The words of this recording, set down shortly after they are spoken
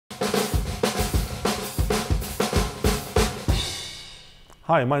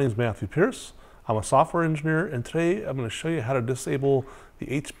Hi, my name is Matthew Pierce. I'm a software engineer, and today I'm going to show you how to disable the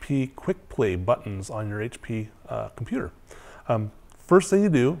HP Quick Play buttons on your HP computer. First thing you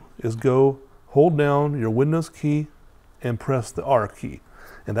do is go hold down your Windows key and press the R key,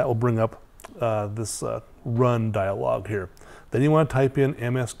 and that will bring up this run dialog here. Then you want to type in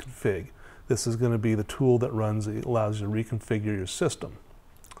msconfig. This is going to be the tool that allows you to reconfigure your system.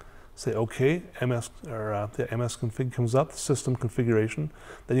 Say OK, msconfig comes up, system configuration.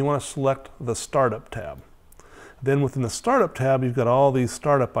 Then you want to select the Startup tab. Then within the Startup tab, you've got all these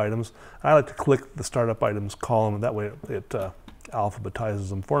startup items. I like to click the Startup items column, and that way it alphabetizes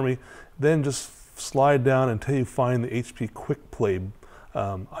them for me. Then just slide down until you find the HP Quick Play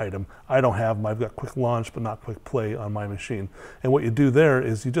item. I don't have them. I've got Quick Launch, but not Quick Play on my machine. And what you do there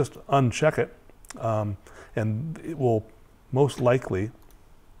is you just uncheck it, and it will most likely,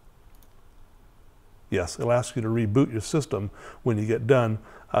 yes, it'll ask you to reboot your system when you get done.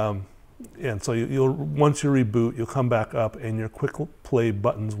 And so once you reboot, you'll come back up and your Quick Play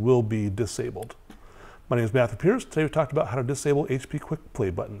buttons will be disabled. My name is Mathew Pierce. Today we talked about how to disable HP Quick Play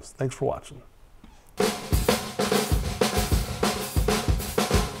buttons. Thanks for watching.